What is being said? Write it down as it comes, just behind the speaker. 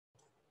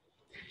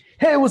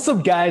Hey, what's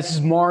up guys? This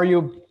is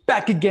Mario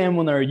back again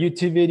with our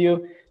YouTube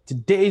video.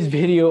 Today's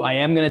video, I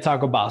am going to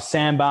talk about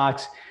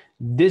Sandbox.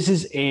 This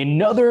is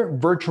another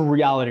virtual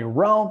reality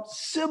realm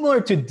similar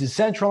to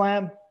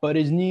Decentraland, but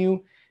is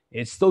new.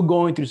 It's still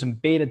going through some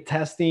beta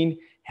testing,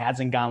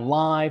 hasn't gone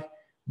live,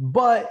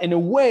 but in a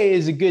way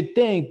is a good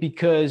thing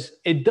because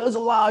it does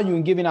allow you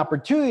and give you an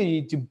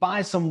opportunity to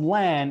buy some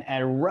land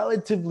at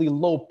relatively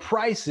low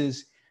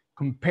prices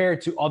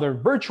compared to other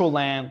virtual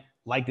land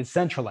like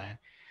Decentraland.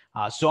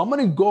 So I'm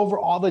going to go over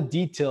all the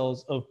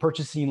details of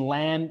purchasing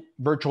land,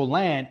 virtual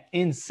land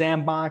in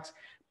Sandbox,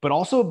 but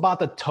also about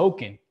the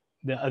token.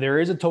 There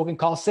is a token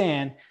called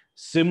Sand,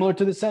 similar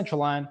to the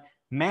Decentraland.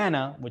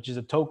 Mana, which is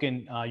a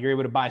token you're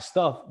able to buy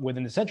stuff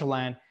within the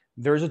Decentraland.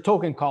 There's a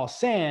token called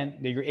Sand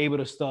that you're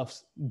able to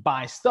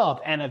buy stuff,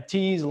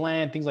 NFTs,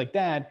 land, things like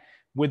that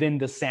within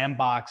the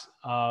Sandbox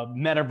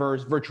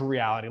Metaverse virtual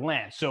reality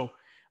land. So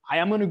I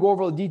am going to go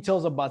over the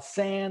details about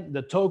Sand,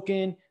 the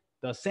token,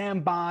 the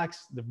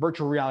Sandbox, the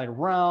virtual reality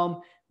realm,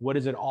 what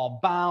is it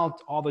all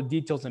about, all the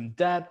details in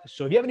depth.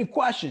 So if you have any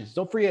questions,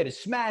 don't forget to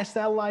smash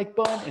that like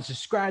button and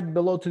subscribe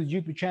below to the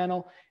YouTube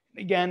channel.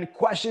 Again,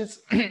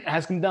 questions,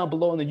 ask them down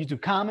below in the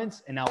YouTube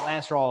comments and I'll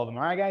answer all of them.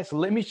 All right, guys, so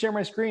let me share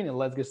my screen and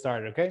let's get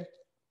started, okay?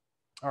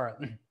 All right,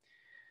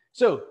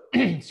 so,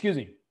 excuse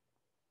me.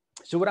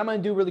 So what I'm gonna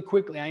do really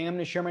quickly, I am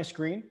gonna share my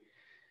screen.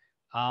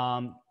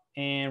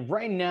 And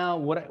right now,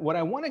 what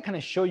I wanna kind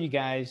of show you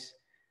guys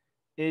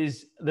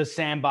is the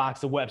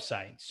Sandbox, the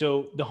website.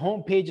 So the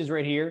homepage is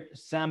right here,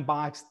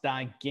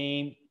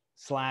 sandbox.game/en/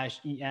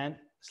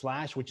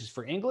 which is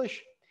for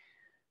English.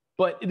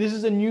 But this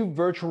is a new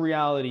virtual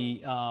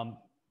reality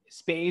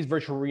space,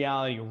 virtual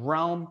reality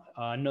realm,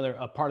 another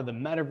part of the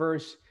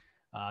metaverse.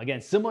 Again,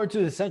 similar to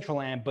the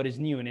Decentraland, but it's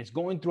new and it's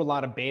going through a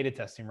lot of beta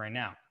testing right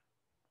now.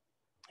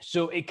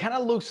 So it kind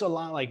of looks a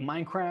lot like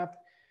Minecraft,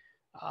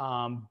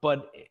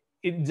 but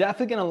it's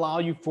definitely going to allow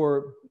you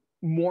for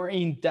more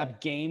in-depth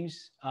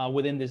games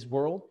within this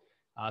world.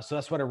 So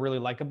that's what I really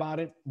like about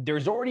it.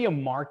 There's already a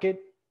market.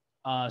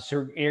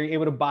 So you're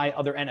able to buy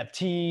other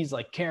NFTs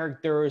like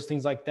characters,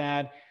 things like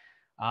that.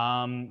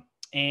 And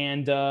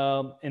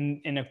of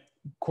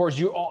course,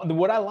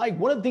 what I like,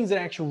 one of the things that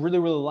I actually really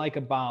like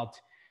about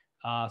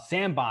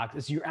Sandbox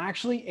is you're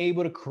actually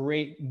able to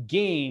create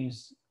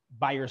games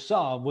by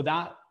yourself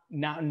without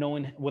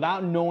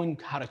knowing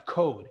how to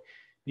code,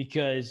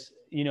 because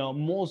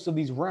most of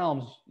these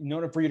realms, in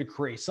order for you to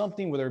create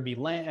something, whether it be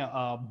land,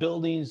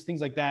 buildings, things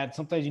like that,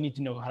 sometimes you need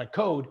to know how to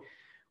code.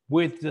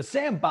 With the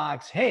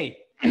Sandbox,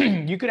 hey,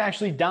 you could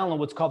actually download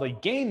what's called a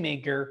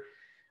Gamemaker.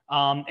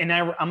 And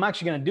I'm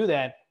actually going to do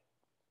that.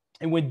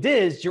 And with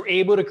this, you're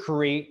able to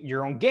create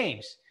your own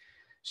games.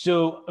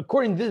 So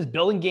according to this,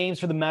 building games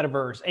for the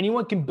metaverse,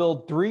 anyone can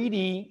build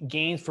 3D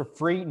games for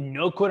free,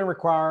 no coding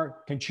required,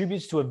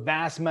 contributes to a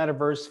vast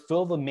metaverse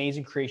filled with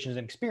amazing creations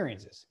and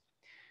experiences.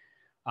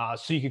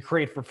 So you can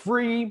create for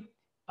free,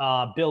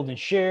 build and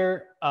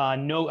share,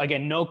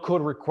 no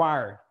code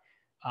required.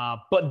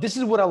 But this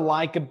is what I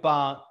like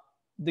about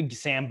the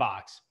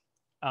Sandbox.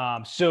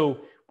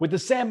 So with the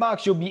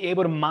Sandbox, you'll be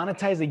able to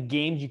monetize the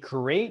games you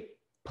create,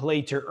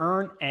 play to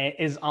earn, and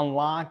is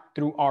unlocked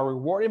through our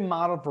rewarded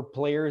model for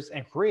players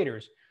and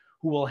creators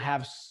who will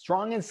have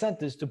strong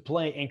incentives to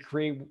play and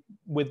create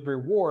with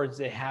rewards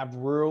that have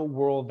real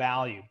world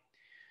value.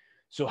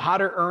 So how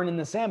to earn in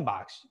the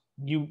Sandbox?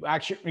 You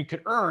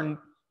could earn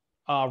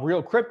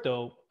real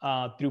crypto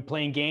through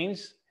playing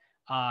games,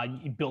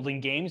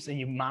 building games, and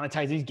you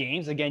monetize these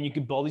games. Again, you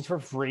can build these for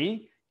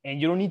free and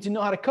you don't need to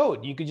know how to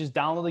code. You could just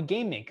download a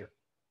Gamemaker.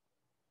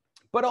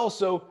 But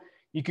also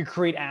you could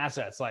create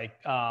assets like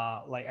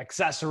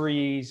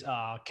accessories,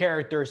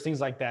 characters,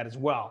 things like that as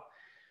well.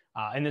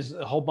 And there's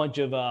a whole bunch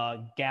of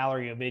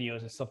gallery of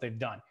videos and stuff they've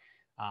done.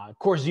 Of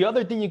course, the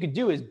other thing you could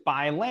do is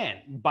buy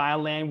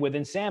land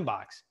within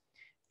Sandbox.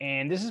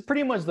 And this is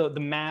pretty much the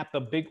map, the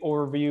big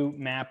overview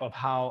map of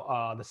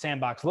how the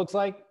Sandbox looks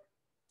like.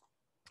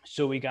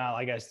 So we got,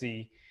 I guess,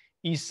 the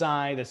east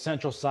side, the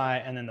central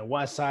side, and then the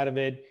west side of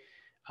it.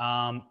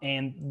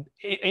 And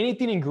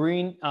anything in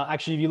green,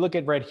 actually, if you look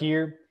at right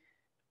here,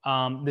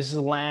 this is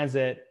lands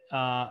that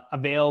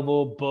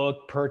available,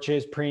 book,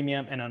 purchase,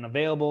 premium, and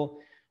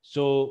unavailable.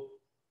 So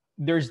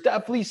there's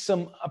definitely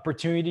some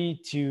opportunity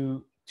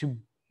to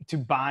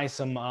buy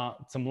some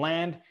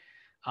land.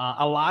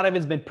 A lot of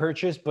it's been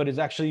purchased, but it's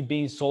actually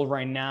being sold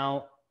right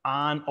now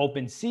on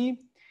OpenSea.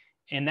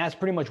 And that's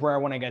pretty much where I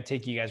want to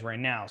take you guys right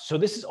now. So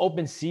this is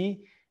OpenSea.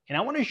 And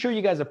I want to show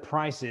you guys the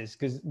prices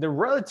because they're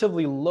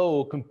relatively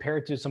low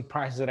compared to some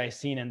prices that I've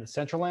seen in the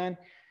Decentraland.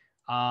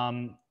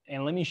 And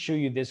let me show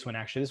you this one,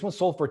 actually. This one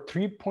sold for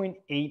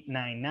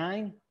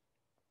 $3.899,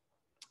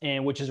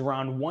 and which is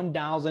around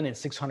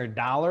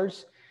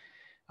 $1,600,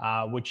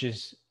 which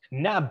is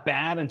not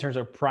bad in terms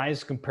of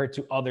price compared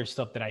to other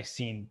stuff that I've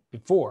seen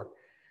before.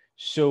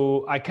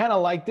 So I kind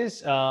of like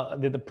this,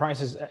 the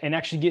prices, and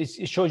actually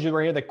it shows you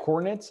right here the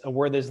coordinates of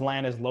where this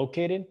land is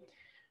located,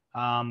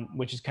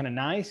 which is kind of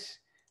nice.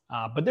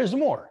 But there's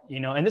more,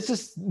 and this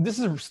is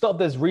stuff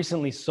that's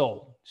recently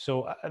sold.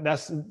 So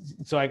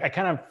I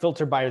kind of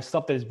filter by the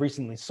stuff that is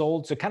recently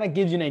sold. So it kind of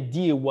gives you an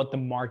idea what the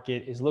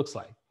market looks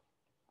like.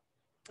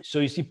 So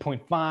you see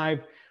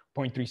 0.5,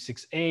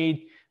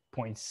 0.368,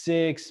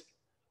 0.6.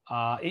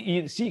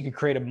 You see, you can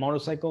create a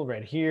motorcycle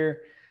right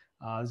here.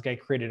 This guy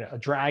created a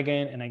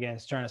dragon, and again,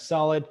 it's trying to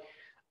sell it.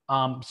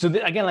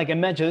 Again, like I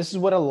mentioned, this is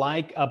what I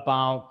like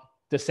about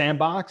the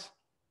Sandbox.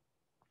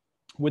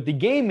 With the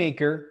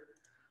Gamemaker,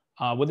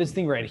 with this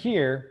thing right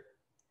here,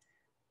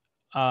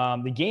 the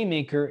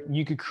Gamemaker,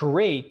 you could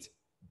create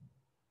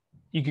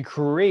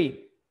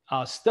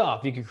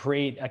stuff. You could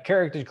create a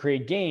character,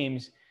 create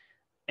games,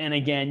 and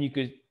again, you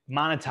could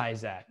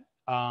monetize that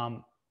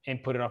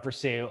and put it up for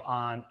sale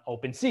on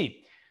OpenSea.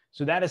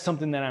 So that is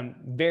something that I'm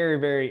very,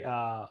 very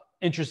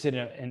interested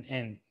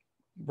in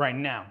right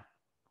now.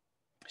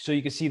 So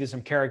you can see that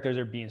some characters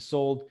are being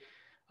sold.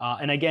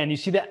 And again, you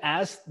see the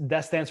S,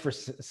 that stands for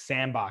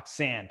Sandbox,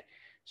 sand.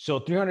 So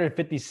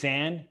 350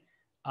 sand,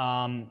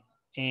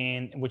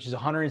 and which is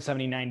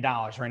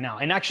 $179 right now.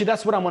 And actually,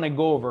 that's what I'm going to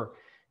go over,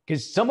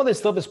 because some of this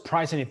stuff is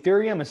priced in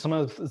Ethereum and some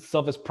of the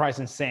stuff is priced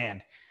in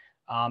sand.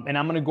 And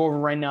I'm going to go over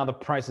right now the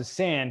price of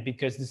sand,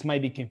 because this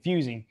might be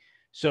confusing.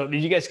 So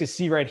as you guys can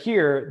see right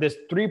here, this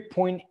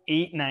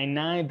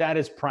 3.899, that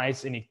is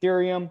priced in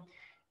Ethereum.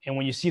 And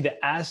when you see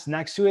the S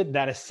next to it,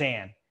 that is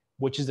sand,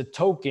 which is a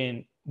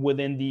token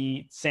within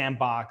the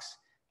Sandbox,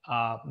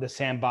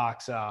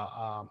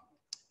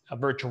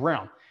 virtual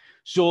realm.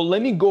 So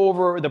let me go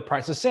over the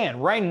price of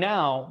sand. Right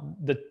now,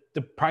 the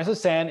price of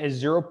sand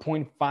is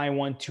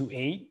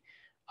 0.5128.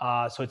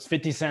 So it's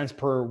 50 cents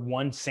per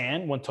one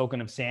token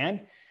of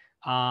sand.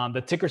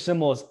 The ticker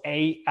symbol is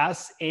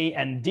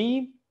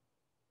ASAND.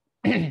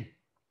 And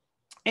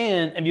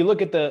if you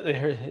look at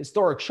the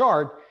historic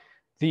chart,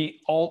 the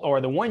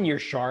 1 year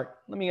chart,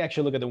 let me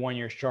actually look at the 1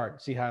 year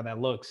chart, see how that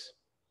looks.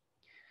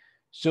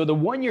 So the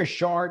 1 year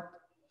chart,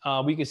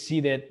 we can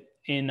see that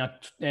in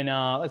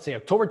let's say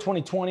October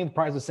 2020, the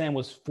price of sand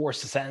was 4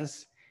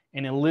 cents,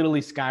 and it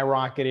literally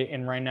skyrocketed.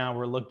 And right now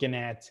we're looking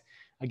at,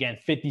 again,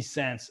 50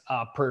 cents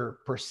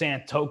per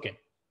sand token,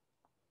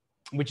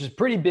 which is a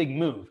pretty big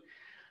move.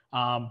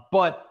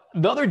 But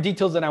the other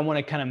details that I want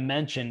to kind of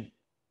mention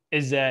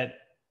is that,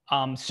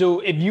 so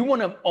if you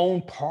want to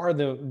own part of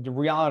the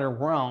reality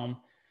realm,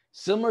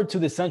 similar to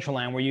the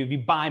Decentraland, where if you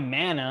buy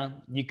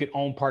mana, you could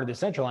own part of the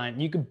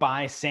Decentraland, you could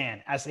buy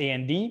sand,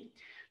 SAND.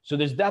 So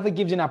there's definitely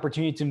gives you an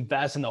opportunity to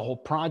invest in the whole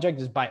project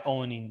just by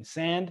owning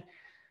sand.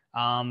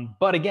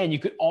 But again, you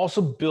could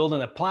also build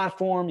on a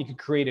platform, you could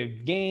create a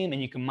game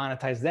and you can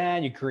monetize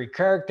that, you create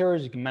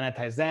characters, you can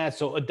monetize that.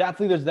 So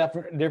definitely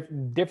there's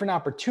different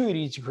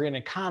opportunities to create an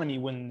economy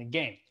within the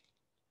game.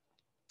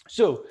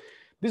 So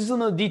this is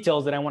some of the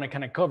details that I want to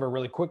kind of cover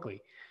really quickly.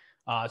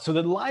 So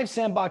the live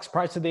Sandbox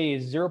price today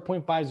is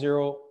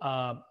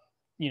 0.50,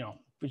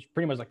 which is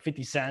pretty much like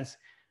 50 cents.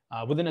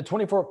 Within a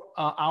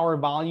 24-hour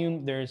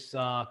volume, there's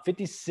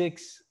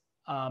 56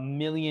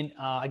 million,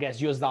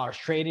 US dollars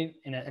traded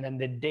in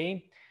the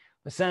day.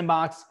 The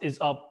Sandbox is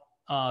up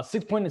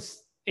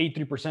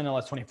 6.83% in the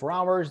last 24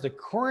 hours. The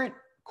current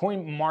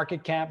coin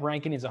market cap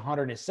ranking is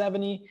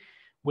 170,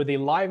 with a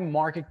live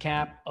market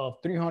cap of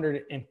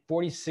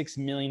 346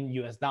 million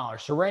US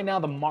dollars. So right now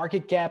the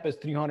market cap is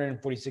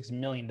 $346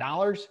 million,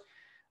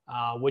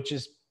 which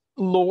is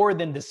lower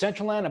than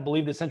Decentraland. I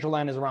believe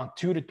Decentraland is around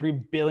 $2 to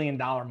 $3 billion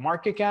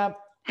market cap.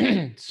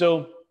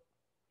 So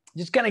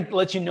just kind of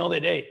let you know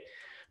that, hey,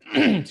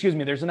 excuse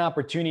me, there's an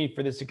opportunity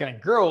for this to kind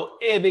of grow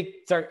if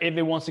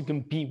it wants to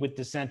compete with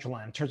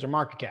Decentraland in terms of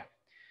market cap.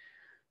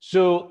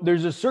 So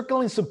there's a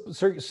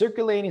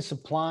circulating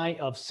supply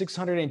of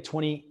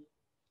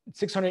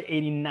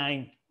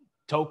 689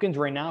 tokens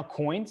right now,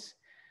 coins.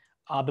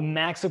 The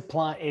max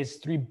supply is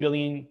 3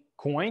 billion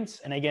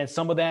coins. And again,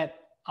 some of that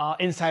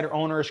insider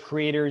owners,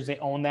 creators, they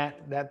own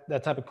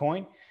that type of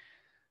coin.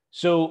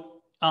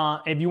 So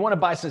if you want to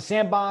buy some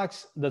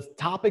Sandbox, the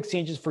top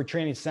exchanges for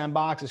trading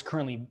Sandbox is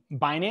currently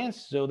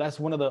Binance. So that's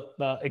one of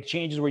the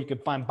exchanges where you can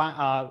find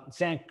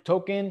Sand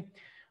token.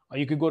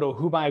 You could go to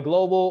Hubai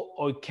Global,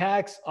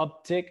 OKEX,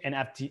 Uptick, and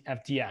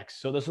FTX.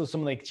 So this was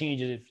some of the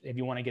exchanges if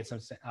you want to get some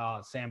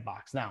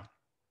Sandbox. Now,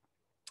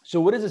 so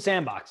what is a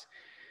Sandbox?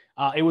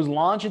 It was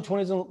launched in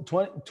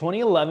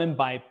 2011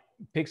 by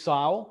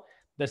Pixel.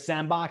 The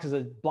Sandbox is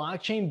a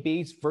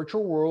blockchain-based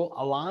virtual world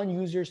allowing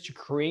users to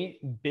create,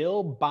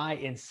 build, buy,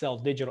 and sell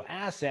digital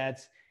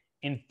assets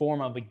in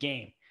form of a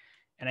game.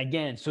 And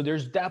again, so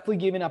there's definitely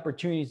giving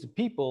opportunities to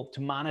people to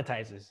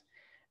monetize this.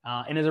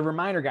 And as a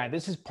reminder, guys,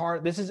 this is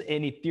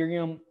an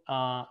Ethereum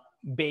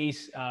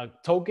based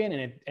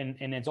token,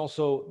 and it's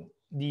also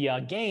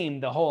the game.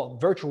 The whole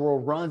virtual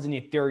world runs in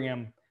the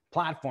Ethereum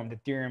platform, the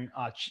Ethereum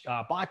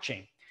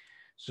blockchain.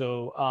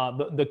 So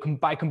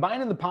by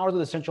combining the powers of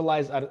the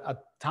centralized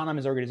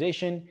autonomous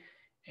organization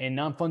and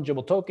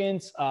non-fungible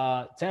tokens,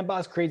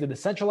 Sandbox creates a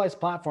decentralized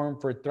platform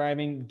for a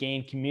thriving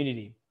game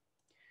community.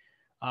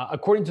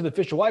 According to the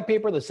official white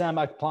paper, the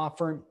Sandbox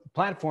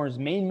platform's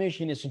main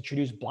mission is to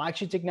introduce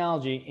blockchain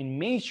technology in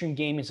mainstream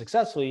gaming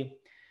successfully.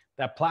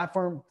 That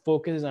platform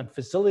focuses on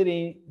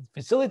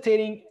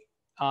facilitating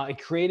a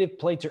creative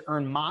play to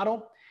earn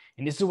model.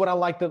 And this is what I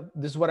like.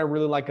 This is what I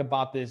really like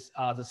about this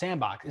the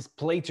Sandbox is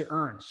play to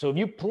earn. So if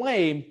you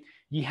play,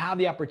 you have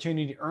the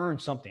opportunity to earn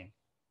something,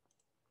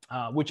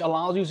 which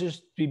allows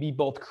users to be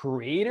both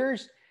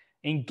creators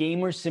and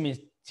gamers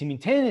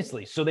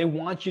simultaneously. So they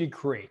want you to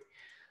create.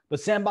 The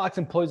Sandbox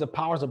employs the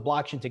powers of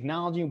blockchain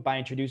technology by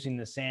introducing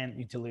the Sand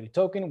utility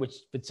token, which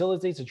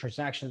facilitates the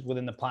transactions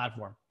within the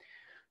platform.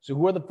 So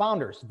who are the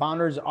founders? The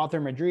founder is Arthur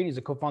Madrid. He's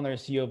a co-founder and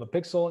CEO of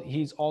Apixel.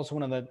 He's also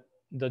one of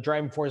the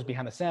driving forces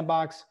behind the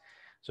Sandbox.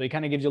 So he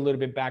kind of gives you a little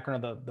bit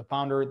background of the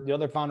founder. The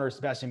other founder is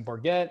Sebastian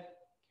Bourget.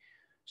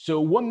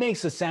 So what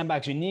makes the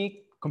Sandbox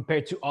unique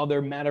compared to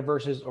other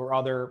metaverses or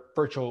other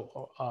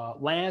virtual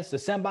lands? The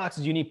Sandbox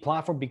is a unique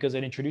platform because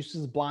it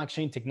introduces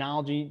blockchain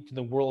technology to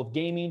the world of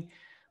gaming.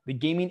 The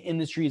gaming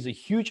industry is a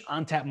huge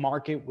untapped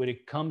market when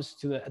it comes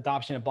to the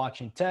adoption of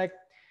blockchain tech.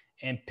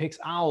 And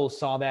PixOwl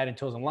saw that in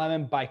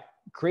 2011 by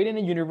creating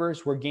a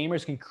universe where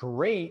gamers can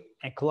create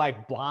and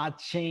collect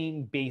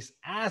blockchain-based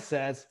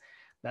assets.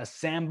 The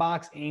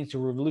Sandbox aims to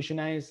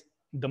revolutionize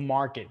the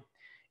market.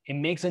 It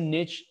makes a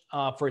niche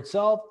for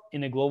itself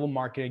in the global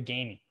market of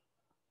gaming.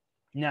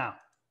 Now,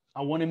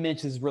 I want to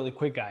mention this really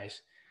quick,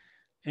 guys.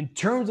 In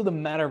terms of the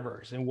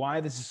metaverse and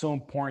why this is so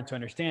important to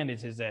understand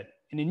is that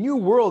in the new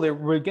world that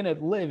we're going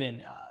to live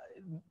in,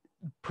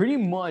 pretty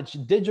much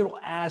digital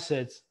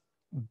assets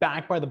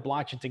backed by the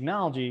blockchain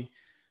technology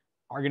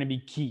are going to be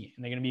key,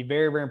 and they're going to be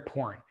very, very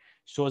important.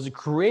 So as a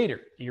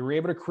creator, you're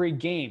able to create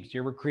games, you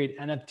ever create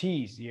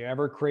NFTs, you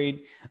ever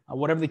create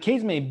whatever the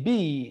case may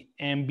be,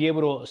 and be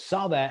able to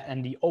sell that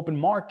in the open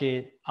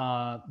market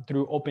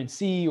through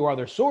OpenSea or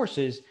other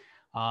sources,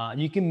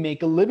 you can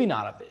make a living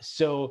out of this.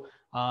 So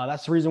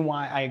that's the reason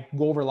why I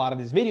go over a lot of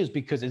these videos,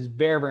 because it's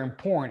very, very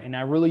important. And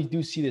I really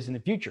do see this in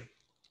the future.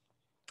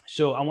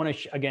 So I want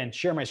to, again,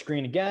 share my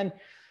screen again.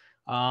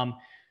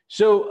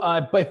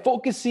 By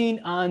focusing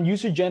on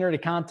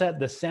user-generated content,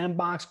 the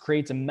Sandbox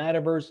creates a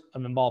metaverse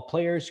of involved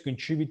players who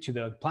contribute to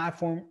the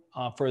platform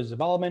for its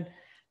development.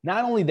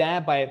 Not only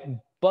that,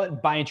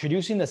 but by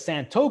introducing the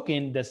Sand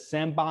token, the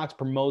Sandbox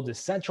promotes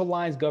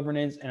decentralized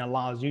governance and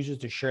allows users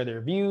to share their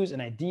views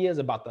and ideas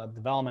about the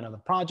development of the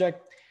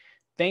project.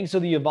 Thanks to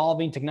the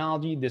evolving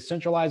technology,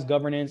 decentralized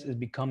governance is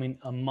becoming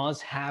a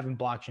must-have in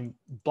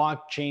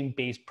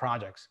blockchain-based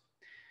projects.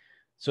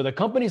 So the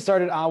company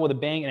started out with a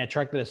bang and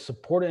attracted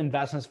supported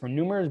investments from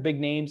numerous big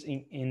names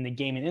in the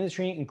gaming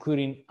industry,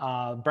 including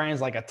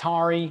brands like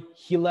Atari,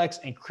 Helix,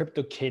 and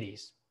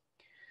CryptoKitties.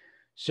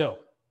 So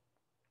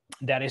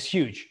that is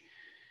huge.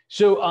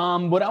 So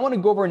what I want to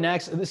go over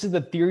next, this is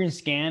the Ethereum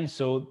scan.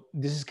 So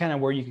this is kind of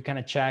where you can kind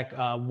of check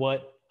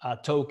what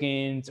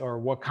tokens or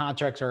what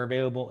contracts are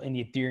available in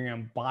the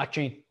Ethereum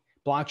blockchain.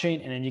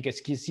 And then you can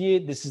see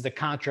it. This is the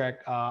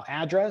contract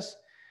address.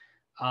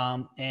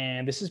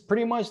 And this is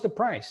pretty much the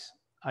price.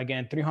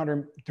 Again,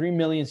 3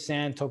 million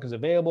Sand tokens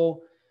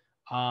available.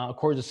 Of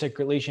course, the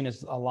circulation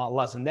is a lot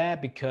less than that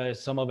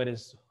because some of it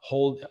is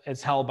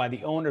held by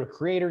the owner,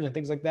 creators, and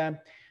things like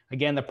that.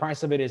 Again, the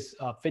price of it is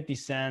 50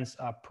 cents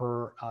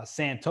per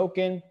Sand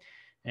token,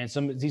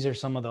 and these are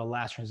some of the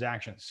last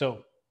transactions.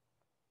 So,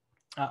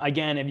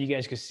 again, if you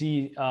guys could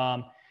see,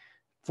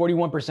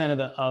 41%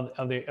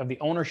 of the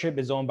ownership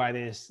is owned by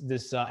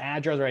this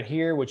address right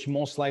here, which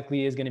most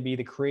likely is going to be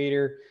the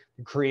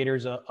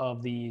creators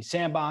of the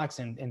Sandbox,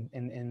 and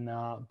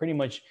pretty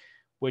much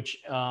which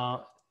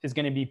is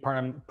going to be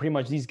part of pretty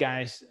much these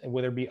guys,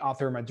 whether it be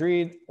Arthur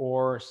Madrid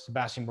or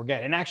Sebastian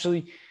Bourget. And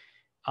actually,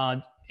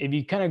 if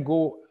you kind of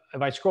go,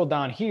 if I scroll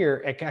down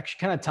here, it actually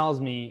kind of tells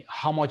me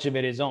how much of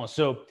it is owned.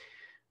 So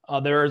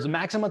there is a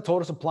maximum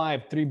total supply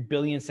of 3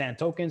 billion Sand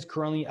tokens.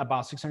 Currently,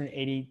 about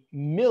 680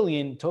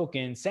 million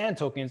Sand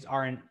tokens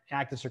are in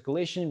active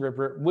circulation,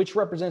 which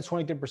represents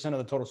 23% of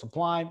the total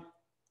supply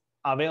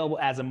available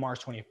as of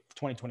March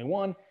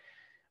 2021.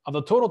 Of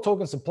the total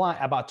token supply,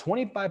 about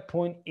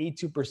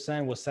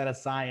 25.82% was set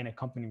aside in a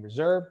company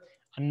reserve.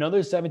 Another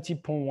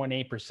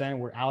 17.18%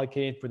 were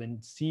allocated for the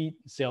seed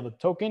sale of the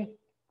token.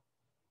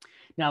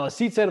 Now, the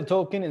seed sale of the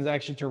token is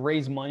actually to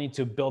raise money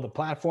to build a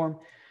platform.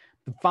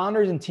 The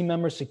founders and team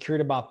members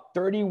secured about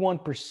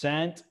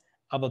 31%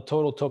 of the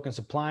total token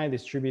supply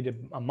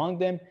distributed among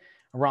them.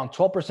 Around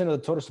 12% of the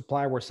total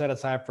supply were set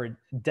aside for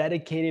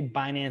dedicated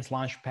Binance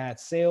Launchpad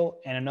sale,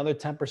 and another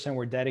 10%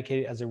 were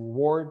dedicated as a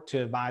reward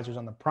to advisors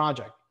on the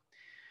project.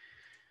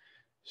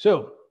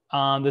 So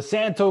the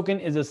Sand token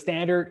is a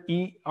standard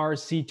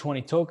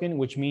ERC20 token,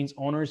 which means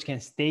owners can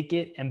stake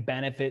it and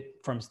benefit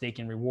from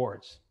staking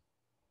rewards.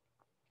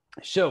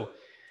 So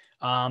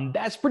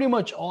that's pretty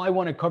much all I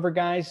want to cover,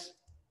 guys.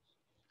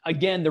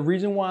 Again, the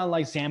reason why I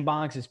like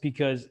Sandbox is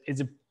because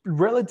it's a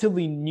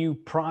relatively new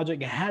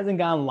project. It hasn't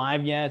gone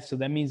live yet. So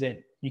that means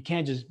that you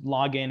can't just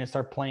log in and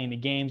start playing the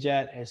games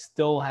yet. It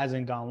still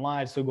hasn't gone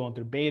live, still going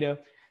through beta.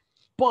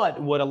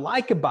 But what I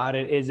like about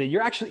it is that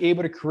you're actually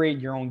able to create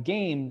your own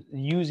game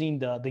using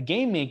the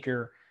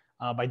Gamemaker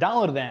by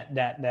downloading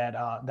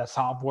that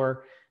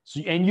software.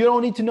 So, and you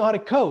don't need to know how to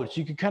code.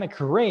 So you can kind of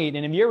create.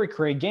 And if you ever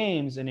create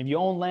games, and if you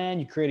own land,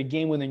 you create a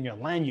game within your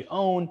land you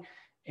own.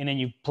 and then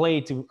you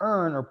play to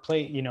earn or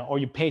play, you know, or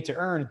you pay to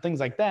earn,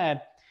 things like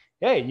that,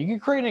 hey, you can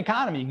create an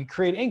economy, you can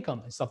create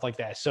income and stuff like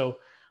that. So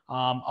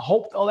I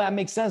hope all that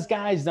makes sense,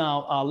 guys.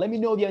 Now, let me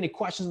know if you have any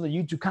questions in the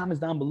YouTube comments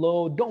down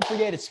below. Don't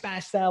forget to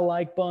smash that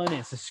like button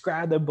and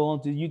subscribe down below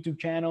to the YouTube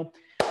channel.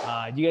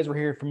 You guys will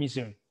hear from me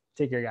soon.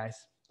 Take care, guys.